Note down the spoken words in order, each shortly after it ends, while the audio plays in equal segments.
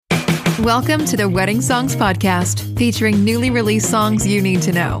Welcome to the Wedding Songs Podcast, featuring newly released songs you need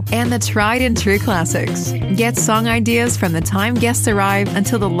to know and the tried and true classics. Get song ideas from the time guests arrive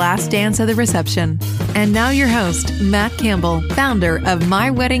until the last dance of the reception. And now your host, Matt Campbell, founder of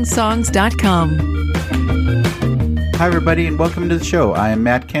MyWeddingSongs.com. Hi, everybody, and welcome to the show. I am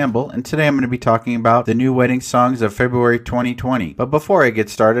Matt Campbell, and today I'm going to be talking about the new wedding songs of February 2020. But before I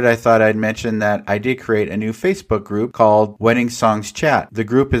get started, I thought I'd mention that I did create a new Facebook group called Wedding Songs Chat. The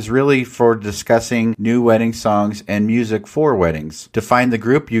group is really for discussing new wedding songs and music for weddings. To find the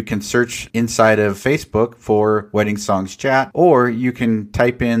group, you can search inside of Facebook for Wedding Songs Chat, or you can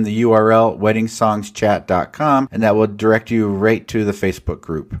type in the URL weddingSongsChat.com, and that will direct you right to the Facebook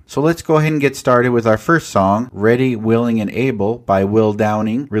group. So let's go ahead and get started with our first song, Ready, Willing, and Able by Will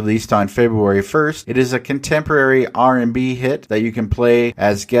Downing, released on February 1st. It is a contemporary R&B hit that you can play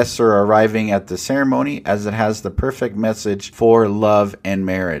as guests are arriving at the ceremony, as it has the perfect message for love and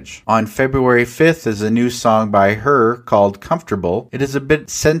marriage. On February 5th is a new song by her called Comfortable. It is a bit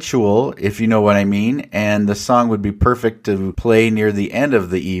sensual, if you know what I mean, and the song would be perfect to play near the end of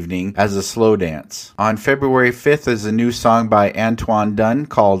the evening as a slow dance. On February 5th is a new song by Antoine Dunn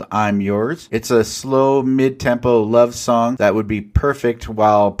called I'm Yours. It's a slow, mid-tempo love song that would be perfect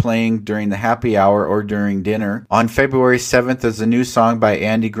while playing during the happy hour or during dinner. On February 7th is a new song by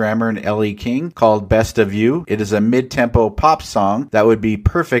Andy Grammer and Ellie King called Best of You. It is a mid-tempo pop song that would be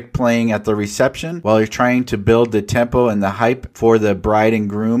perfect playing at the reception while you're trying to build the tempo and the hype for the bride and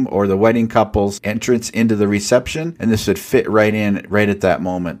groom or the wedding couple's entrance into the reception, and this would fit right in right at that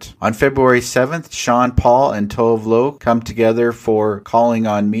moment. On February 7th, Sean Paul and Tove Lo come together for Calling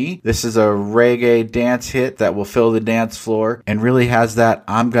on Me. This is a reggae dance hit that will fill the dance floor and really has that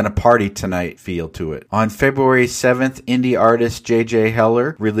I'm gonna party tonight feel to it. On February 7th, indie artist JJ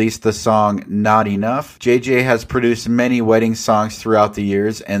Heller released the song Not Enough. JJ has produced many wedding songs throughout the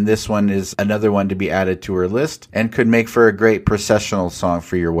years, and this one is another one to be added to her list and could make for a great processional song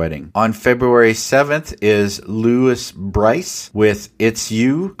for your wedding. On February 7th is Louis Bryce with It's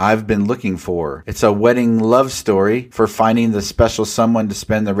You, I've Been Looking For. It's a wedding love story for finding the special someone to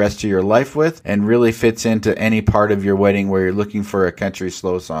spend the rest of your life with, and really fits into any part of your wedding where you're looking for a country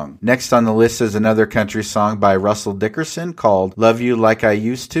slow song. Next on the list is another country song by Russell Dickerson called Love You Like I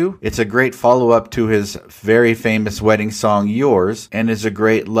Used To. It's a great follow-up to his very famous wedding song Yours, and is a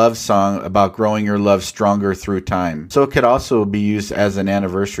great love song about growing your love stronger through time. So it could also be used as an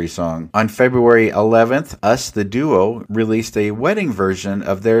anniversary song. On February 11th, Us the Duo released a wedding version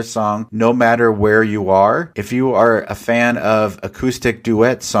of their song No Matter Where You Are. If you are a fan of acoustic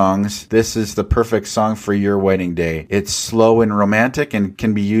duet songs, this is the perfect song for your wedding day. It's slow and romantic and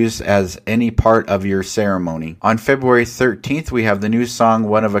can be used as any part of your ceremony. On February 13th, we have the new song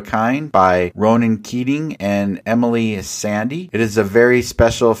One of a Kind by Ronan Keating and Emily Sandy. It is a very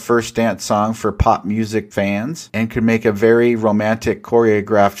special first dance song for pop music fans and could make a very romantic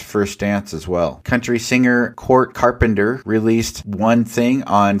choreographed first dance as well. Country singer Court Carpenter released One Thing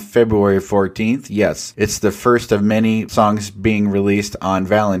on February 14th. Yes, it's the first of many songs being released on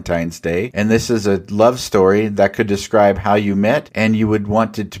Valentine's Day, and this is a love story that could describe how you met and you would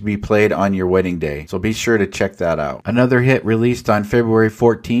want it to be played on your wedding day. So be sure to check that out. Another hit released on February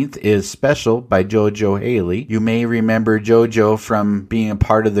 14th is Special by JoJo Haley. You may remember JoJo from being a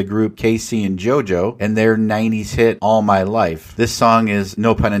part of the group Casey and JoJo and their 90s hit All My Life. This song is,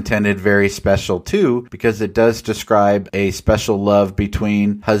 no pun intended, very special too, because it does describe a special love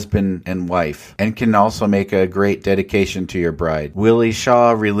between husband and wife and can also make a great dedication to your bride. Willie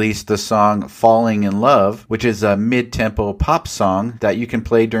Shaw released the song Falling in Love, which is a mid-tempo pop song that you can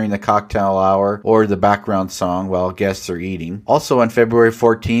play during the cocktail hour or the background song while guests are eating. Also on February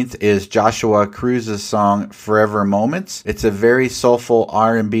 14th is Joshua Cruz's song Forever Moments. It's a very soulful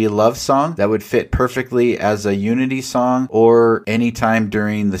R&B love song that would fit perfectly as a unity song or anytime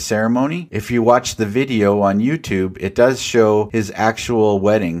during the ceremony. If you watch the video on YouTube, it does show his actual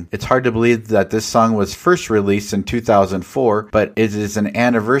wedding. It's hard to believe that this song was first released in 2004, but it is an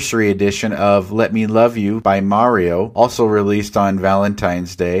anniversary edition of Let Me Love You by Mario, also released on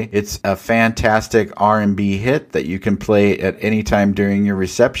Valentine's Day. It's a fantastic R&B hit that you can play at any time during your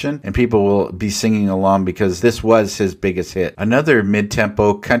reception, and people will be singing along because this was his biggest hit. Another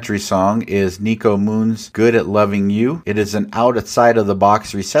mid-tempo country song is Nico Moon's Good at Loving You. It is an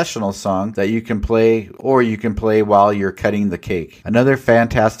outside-of-the-box recessional song that you can play, or you can play while you're cutting the cake. Another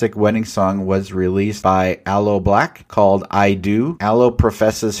fantastic wedding song was released by Aloe Black called I Do. Aloe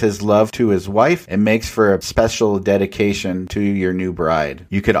professes his love to his wife and makes for a a special dedication to your new bride.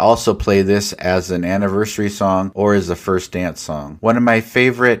 You could also play this as an anniversary song or as a first dance song. One of my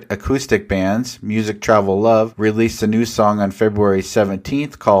favorite acoustic bands, Music Travel Love, released a new song on February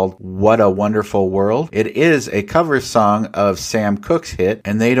 17th called What a Wonderful World. It is a cover song of Sam Cooke's hit,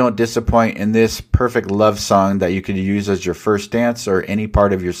 and they don't disappoint in this perfect love song that you could use as your first dance or any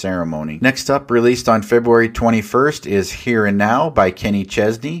part of your ceremony. Next up, released on February 21st, is Here and Now by Kenny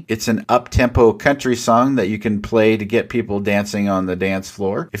Chesney. It's an up-tempo country song that you can play to get people dancing on the dance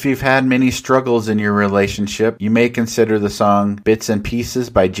floor. If you've had many struggles in your relationship, you may consider the song Bits and Pieces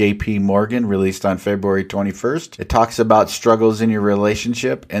by J.P. Morgan, released on February 21st. It talks about struggles in your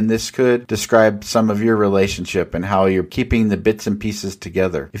relationship, and this could describe some of your relationship and how you're keeping the bits and pieces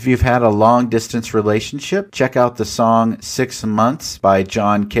together. If you've had a long-distance relationship, check out the song 6 Months by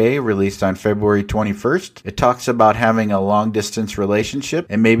John Kay, released on February 21st. It talks about having a long-distance relationship,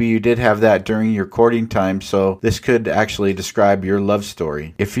 and maybe you did have that during your courting time, so this could actually describe your love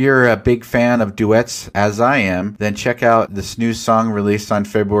story. If you're a big fan of duets, as I am, then check out this new song released on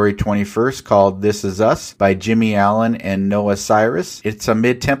February 21st called This Is Us by Jimmy Allen and Noah Cyrus. It's a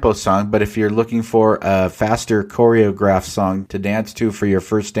mid-tempo song, but if you're looking for a faster choreographed song to dance to for your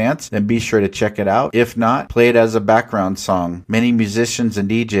first dance, then be sure to check it out. If not, play it as a background song. Many musicians and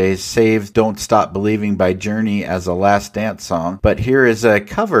DJs save Don't Stop Believing by Journey as a last dance song, but here is a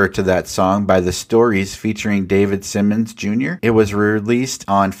cover to that song by The Stories featuring David Simmons Jr. It was released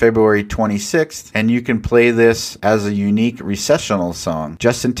on February 26th, and you can play this as a unique recessional song.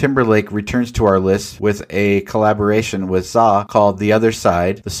 Justin Timberlake returns to our list with a collaboration with ZA called The Other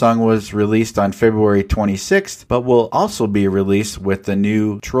Side. The song was released on February 26th, but will also be released with the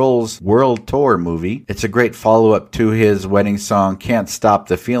new Trolls World Tour movie. It's a great follow-up to his wedding song Can't Stop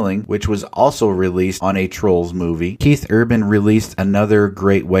the Feeling, which was also released on a Trolls movie. Keith Urban released another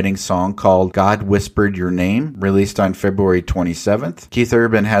great wedding song called God Whispered Your Name, released on February 27th. Keith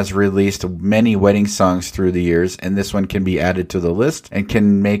Urban has released many wedding songs through the years, and this one can be added to the list and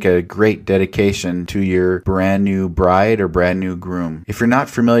can make a great dedication to your brand new bride or brand new groom. If you're not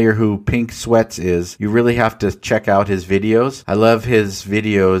familiar who Pink Sweats is, you really have to check out his videos. I love his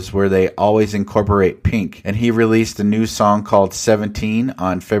videos where they always incorporate Pink, and he released a new song called 17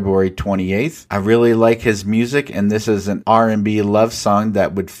 on February 28th. I really like his music, and this is an R&B love song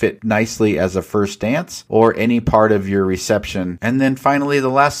that would fit nicely as a first dance or any part of your reception. And then finally, the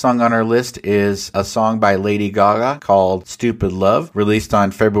last song on our list is a song by Lady Gaga called Stupid Love, released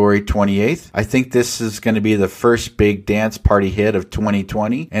on February 28th. I think this is going to be the first big dance party hit of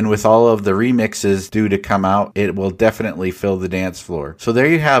 2020, and with all of the remixes due to come out, it will definitely fill the dance floor. So there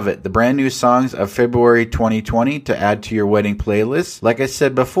you have it, the brand new songs of February 2020 to add to your wedding playlist. Like I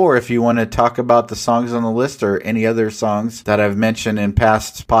said before, if you want to talk about the songs on the list or any other songs that I've mentioned in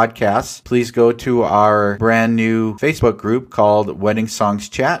past podcasts, please go to our brand new Facebook group called Wedding Songs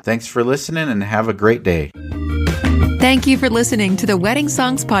Chat. Thanks for listening and have a great day. Thank you for listening to the Wedding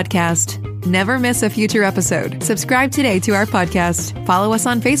Songs Podcast. Never miss a future episode. Subscribe today to our podcast. Follow us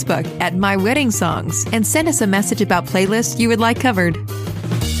on Facebook at My Wedding Songs and send us a message about playlists you would like covered.